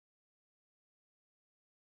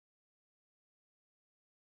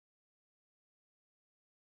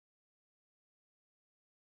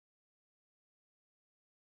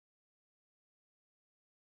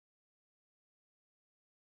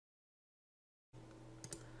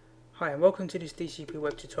Hi and welcome to this DCP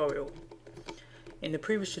web tutorial. In the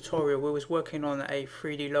previous tutorial we was working on a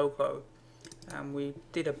 3D logo and we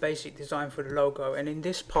did a basic design for the logo, and in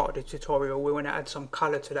this part of the tutorial we want to add some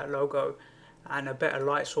color to that logo and a better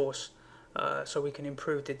light source so we can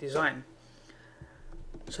improve the design.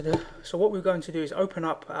 So what we're going to do is open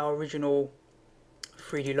up our original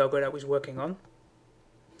 3D logo that we was working on,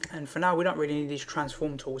 and for now we don't really need these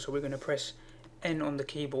transform tools, so we're going to press N on the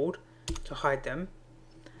keyboard to hide them.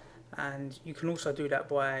 And you can also do that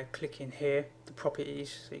by clicking here, the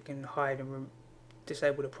properties, so you can hide and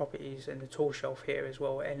disable the properties, and the tool shelf here as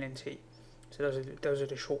well, N and T. So those are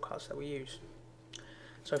the shortcuts that we use.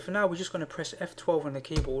 So for now we're just going to press F12 on the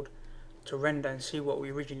keyboard to render and see what we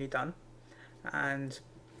originally done. And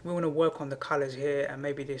we want to work on the colors here, and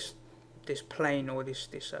maybe this plane or this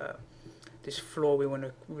floor, we want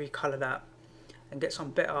to recolor that and get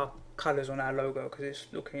some better colors on our logo because it's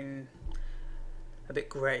looking a bit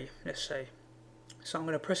grey, let's say. So I'm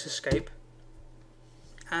going to press escape,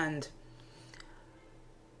 and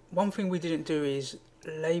one thing we didn't do is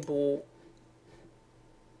label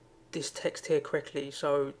this text here correctly.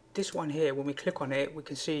 So this one here, when we click on it, we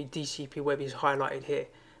can see DCP Web is highlighted here,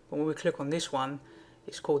 but when we click on this one,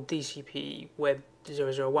 it's called DCP Web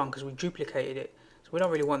 001 because we duplicated it. So we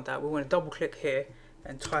don't really want that. We want to double click here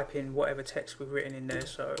and type in whatever text we've written in there.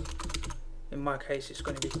 So in my case it's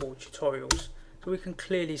going to be called tutorials. So we can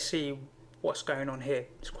clearly see what's going on here.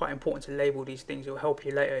 It's quite important to label these things. It will help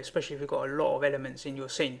you later, especially if you've got a lot of elements in your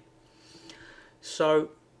scene. So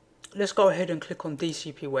let's go ahead and click on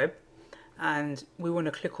DCP Web, and we want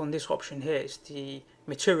to click on this option here. It's the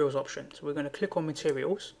materials option. So we're going to click on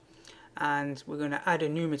materials, and we're going to add a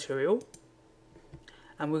new material,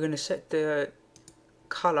 and we're going to set the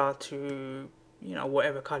color to, you know,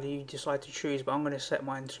 whatever color you decide to choose, but I'm going to set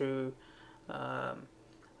mine to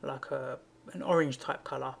like an orange type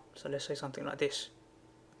color. So let's say something like this,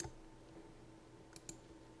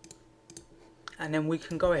 and then we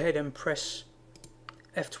can go ahead and press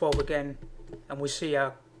F12 again, and we see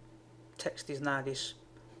our text is now this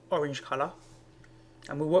orange color.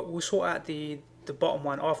 And we'll sort out the bottom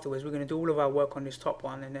one afterwards. We're going to do all of our work on this top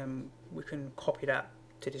one, and then we can copy that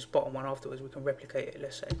to this bottom one afterwards. We can replicate it,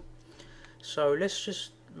 let's say. So let's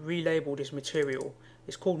just relabel this material.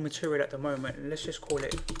 It's called material at the moment, and let's just call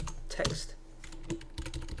it text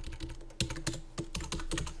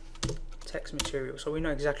material, so we know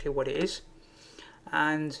exactly what it is.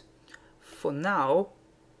 And for now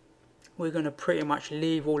we're going to pretty much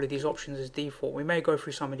leave all of these options as default. We may go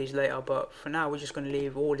through some of these later, but for now we're just going to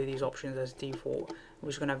leave all of these options as default. We're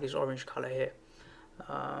just going to have this orange color here.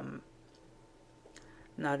 Now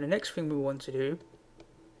the next thing we want to do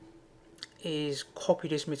is copy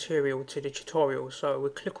this material to the tutorial. So we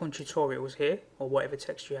click on tutorials here, or whatever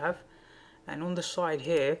text you have, and on the side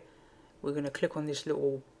here we're going to click on this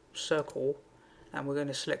little circle, and we're going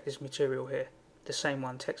to select this material here, the same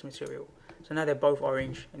one, text material. So now they're both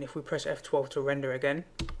orange, and if we press F12 to render again,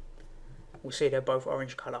 we'll see they're both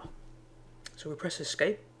orange color. So we press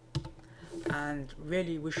escape, and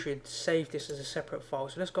really we should save this as a separate file.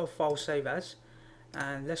 So let's go file, save as,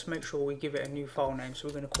 and let's make sure we give it a new file name. So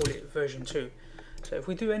we're going to call it version 2. So if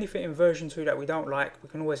we do anything in version 2 that we don't like, we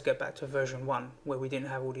can always get back to version 1 where we didn't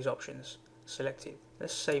have all these options selected.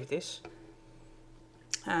 Let's save this,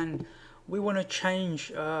 and we want to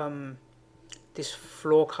change this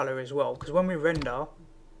floor color as well, because when we render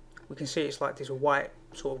we can see it's like this white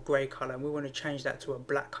sort of grey color, and we want to change that to a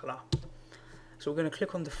black color. So we're going to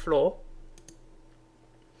click on the floor,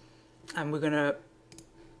 and we're going to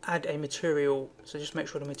add a material. So just make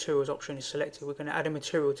sure the materials option is selected. We're going to add a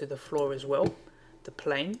material to the floor as well, the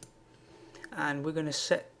plane, and we're going to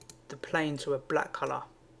set the plane to a black color.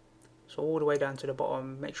 So all the way down to the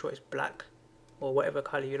bottom, make sure it's black, or whatever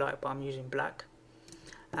color you like, but I'm using black.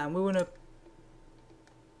 And we want to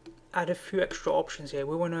add a few extra options here.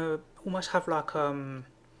 We want to almost have like a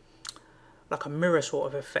mirror sort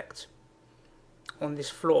of effect on this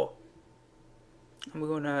floor, and we're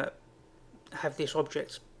going to have this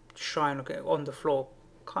object shine on the floor,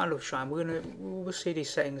 kind of shine. We'll see these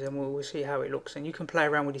settings, and we'll see how it looks, and you can play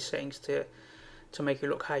around with these settings to make it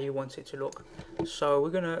look how you want it to look. So we're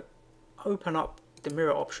going to open up the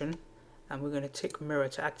mirror option, and we're going to tick mirror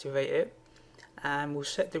to activate it, and we'll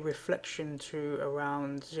set the reflection to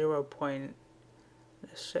around 0.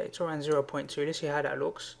 Let's say it's around 0.2. Let's see how that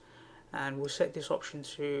looks, and we'll set this option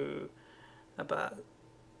to about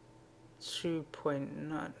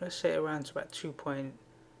 2.9. Let's say around to about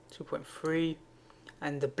 2.3,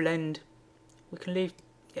 and the blend we can leave.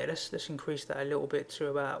 Yeah, let's increase that a little bit to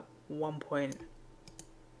about 1.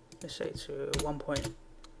 Let's say to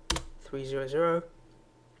 1.300.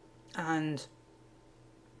 And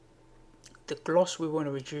the gloss, we want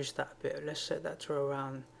to reduce that a bit. Let's set that to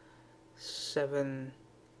around 7,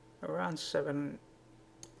 around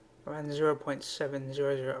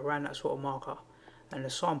 0.700, around that sort of marker. And the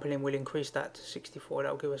sampling will increase that to 64.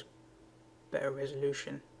 That will give us better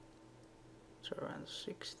resolution. So around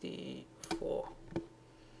 64.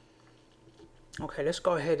 Okay, let's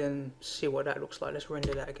go ahead and see what that looks like. Let's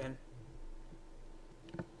render that again.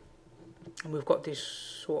 And we've got this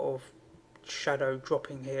sort of shadow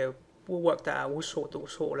dropping here. We'll work that out. We'll sort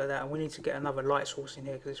all of that. And we need to get another light source in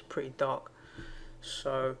here because it's pretty dark.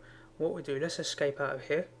 So what we do, let's escape out of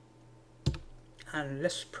here. And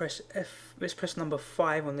let's press number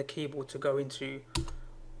 5 on the keyboard to go into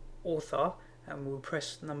author, and we'll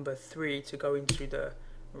press number 3 to go into the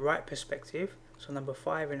right perspective. So number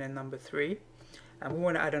 5 and then number 3, and we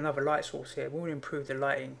want to add another light source here. We want to improve the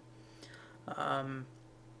lighting.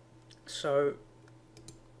 So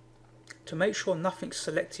to make sure nothing's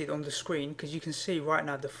selected on the screen, because you can see right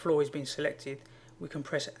now the floor is being selected, we can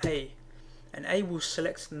press A, and A will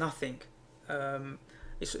select nothing.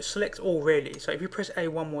 It selects all really. So if you press A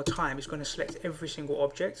one more time, it's going to select every single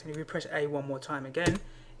object, and if you press A one more time again,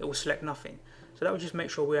 it will select nothing. So that will just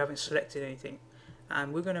make sure we haven't selected anything.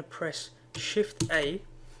 And we're going to press Shift A,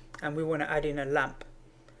 and we want to add in a lamp.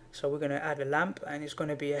 So we're going to add a lamp, and it's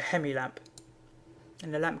going to be a hemi lamp,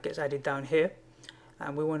 and the lamp gets added down here,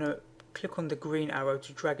 and we want to click on the green arrow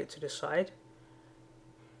to drag it to the side,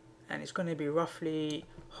 and it's going to be roughly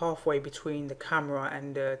halfway between the camera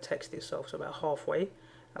and the text itself, so about halfway.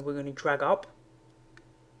 And we're going to drag up.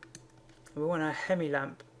 We want our hemi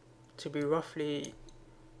lamp to be roughly,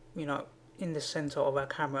 you know, in the center of our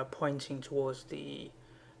camera, pointing towards the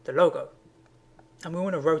logo. And we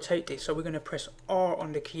want to rotate this, so we're going to press R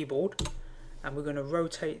on the keyboard, and we're going to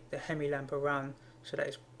rotate the hemi lamp around so that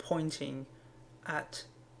it's pointing at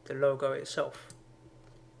the logo itself,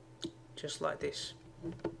 just like this.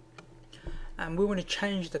 And we want to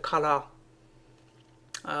change the color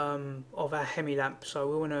of our hemi lamp, so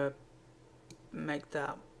we want to make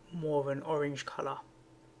that more of an orange color,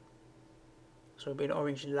 so it'll be an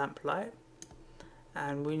orange lamp light.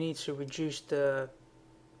 And we need to reduce the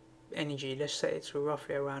energy. Let's set it to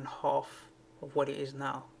roughly around half of what it is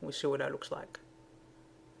now. We'll see what that looks like.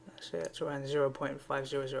 Let's say it's around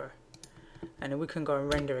 0.500, and then we can go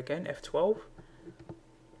and render again, F12.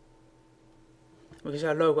 We can see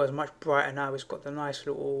our logo is much brighter now. It's got the nice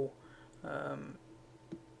little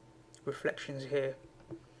reflections here,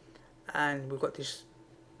 and we've got this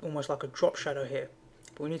almost like a drop shadow here,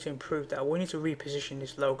 but we need to improve that. We need to reposition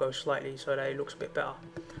this logo slightly so that it looks a bit better.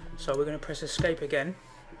 So we're going to press escape again,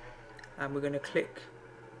 and we're going to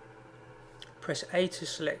press A to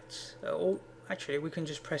select, or actually we can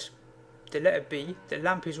just press the letter B. The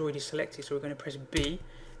lamp is already selected, so we're going to press B,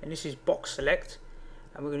 and this is box select,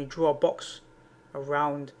 and we're going to draw a box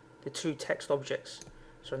around the two text objects.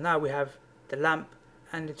 So now we have the lamp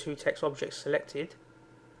and the two text objects selected,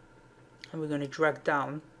 and we're going to drag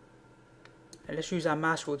down, and let's use our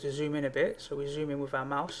mouse wheel to zoom in a bit. So we zoom in with our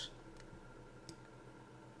mouse,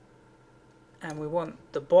 and we want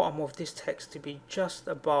the bottom of this text to be just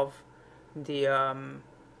above the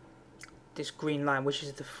this green line, which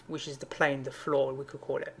is the plane, the floor we could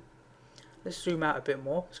call it. Let's zoom out a bit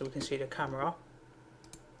more so we can see the camera,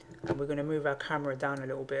 and we're going to move our camera down a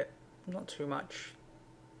little bit, not too much,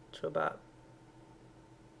 to about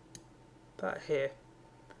here,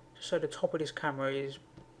 so the top of this camera is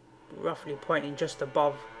roughly pointing just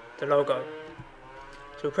above the logo.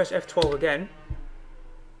 So we press F12 again,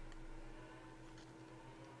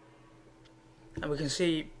 and we can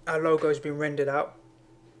see our logo has been rendered out,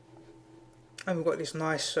 and we've got this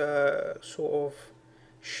nice sort of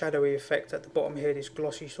shadowy effect at the bottom here, this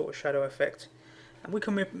glossy sort of shadow effect. And we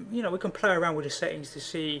can, we can play around with the settings to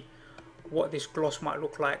see what this gloss might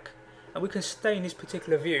look like, and we can stay in this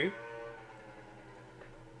particular view,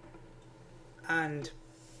 and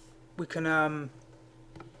we can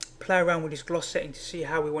play around with this gloss setting to see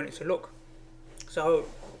how we want it to look. So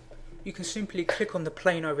you can simply click on the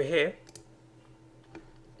plane over here,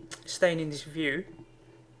 staying in this view,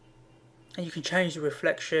 and you can change the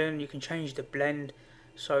reflection, you can change the blend.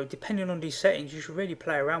 So depending on these settings, you should really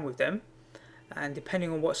play around with them, and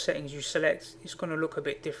depending on what settings you select, it's going to look a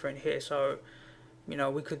bit different here. So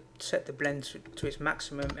we could set the blend to its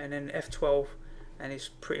maximum, and then F12, and it's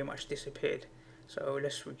pretty much disappeared. So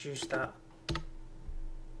let's reduce that,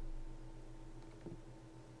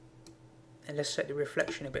 and let's set the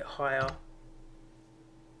reflection a bit higher.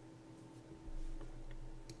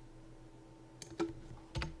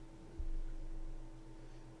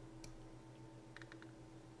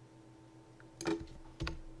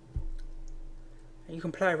 you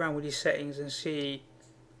can play around with these settings and see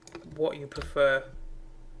what you prefer.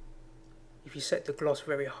 If you set the gloss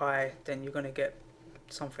very high, then you're going to get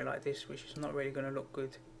something like this, which is not really going to look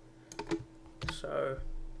good. So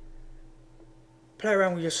play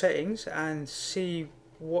around with your settings and see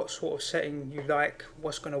what sort of setting you like,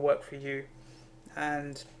 what's going to work for you,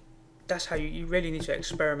 and that's how you really need to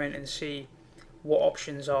experiment and see what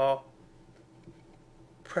options are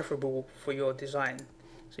preferable for your design.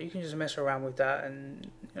 So you can just mess around with that, and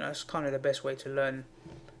that's kind of the best way to learn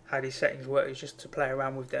how these settings work, is just to play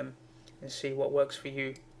around with them and see what works for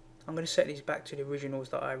you. I'm going to set these back to the originals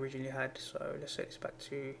that I originally had. So let's set this back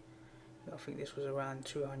to, I think this was around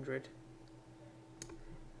 200.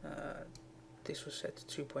 This was set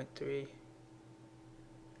to 2.3,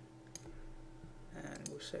 and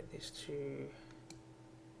we'll set this to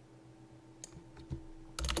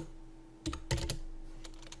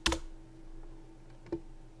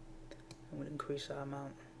and we'll increase our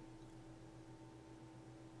amount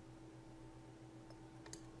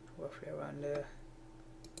roughly around there.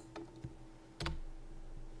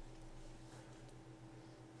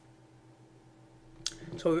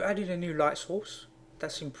 So we've added a new light source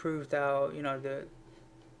that's improved our, the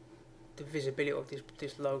visibility of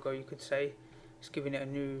this logo, you could say. It's giving it a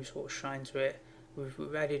new sort of shine to it.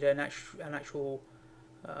 We've added an actual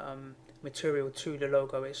material to the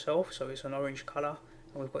logo itself, so it's an orange color,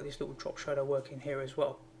 and we've got this little drop shadow working here as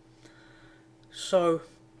well. So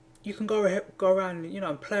you can go around,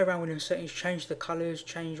 and play around with the settings, change the colors,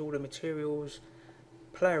 change all the materials,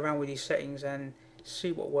 play around with these settings and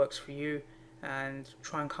see what works for you, and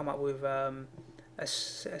try and come up with a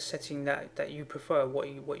setting that you prefer, what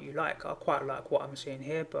you like. I quite like what I'm seeing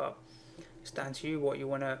here, but it's down to you what you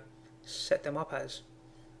want to set them up as.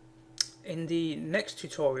 In the next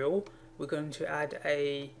tutorial, we're going to add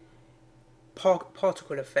a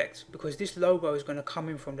particle effect, because this logo is going to come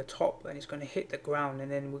in from the top and it's going to hit the ground,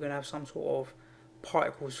 and then we're going to have some sort of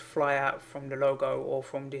particles fly out from the logo, or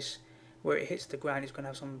from this where it hits the ground, it's going to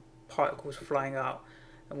have some particles flying out,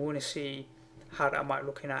 and we want to see how that might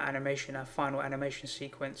look in our animation, our final animation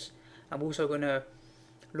sequence. And we're also going to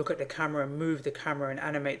look at the camera and move the camera and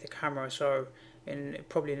animate the camera. So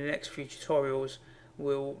probably in the next few tutorials,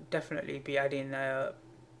 we'll definitely be adding a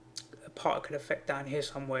particle effect down here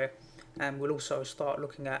somewhere, and we'll also start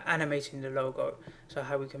looking at animating the logo, so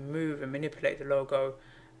how we can move and manipulate the logo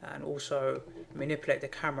and also manipulate the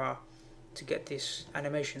camera to get this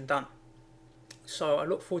animation done. So I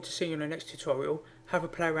look forward to seeing you in the next tutorial. Have a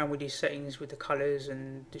play around with these settings, with the colors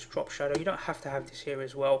and this drop shadow. You don't have to have this here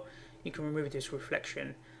as well. You can remove this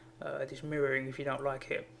reflection, this mirroring, if you don't like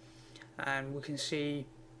it, and we can see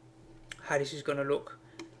how this is going to look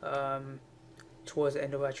towards the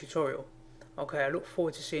end of our tutorial. Okay, I look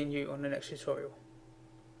forward to seeing you on the next tutorial.